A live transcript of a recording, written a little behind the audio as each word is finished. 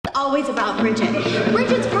always about Bridget.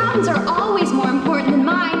 Bridget's problems are always more important than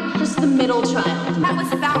mine, just the middle child. That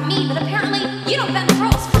was about me, but apparently you don't bend the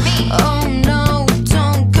rules for me. Oh no,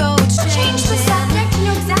 don't go Change the subject, you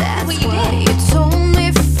know exactly what you did. You told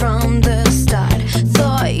me from the start,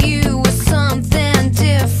 thought you were something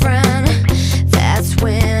different. That's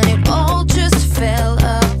when it all just fell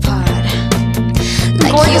apart.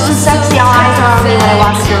 Like Gorgeous and sexy, all eyes are on me when I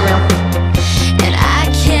walk into a room. and I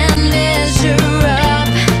can't measure up.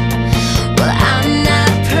 Well, I'm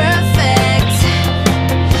not perfect,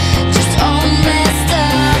 just all messed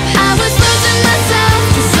up. I was losing myself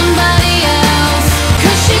to somebody else,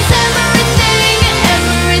 'cause she's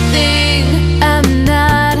everything, I'm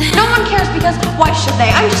not. No one cares because why should they?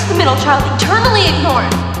 I'm just the middle child, eternally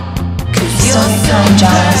ignored. 'Cause Still you're get so kind of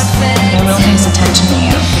jealous. perfect, No one pays attention to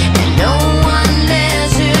you. and no one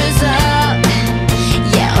measures up.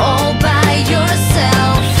 Yeah, all by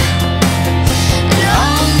yourself, and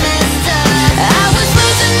all messed up. I was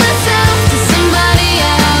losing myself to somebody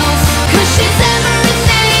else, 'cause she's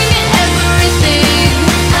everything,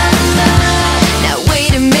 I'm not. Now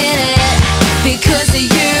wait a minute, because of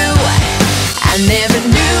you I never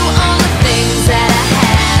knew all the things that I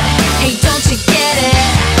had. Hey, don't you get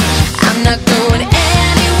it? I'm not going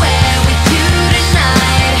anywhere with you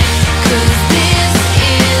tonight, 'cause this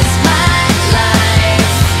is my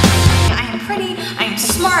life. I am pretty, I am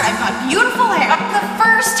smart, I've got beautiful hair. For the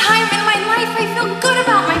first time in my life, I feel good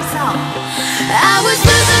about myself. I was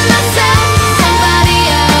losing myself to somebody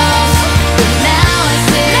else, but now I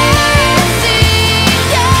see,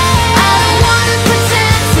 I don't wanna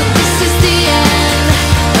pretend, so this is the end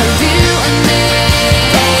of you and me.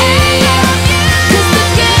 'Cause the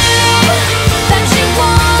game that you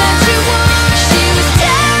won, she was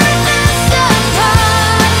tearing us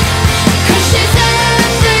apart. 'Cause she's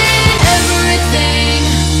everything,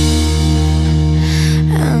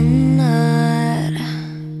 I'm not.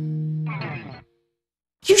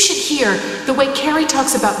 You should hear the way Kerry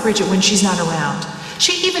talks about Bridget when she's not around.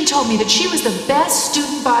 She even told me that she was the best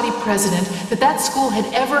student body president that school had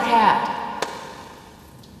ever had.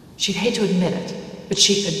 She'd hate to admit it, but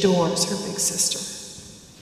she adores her big sister.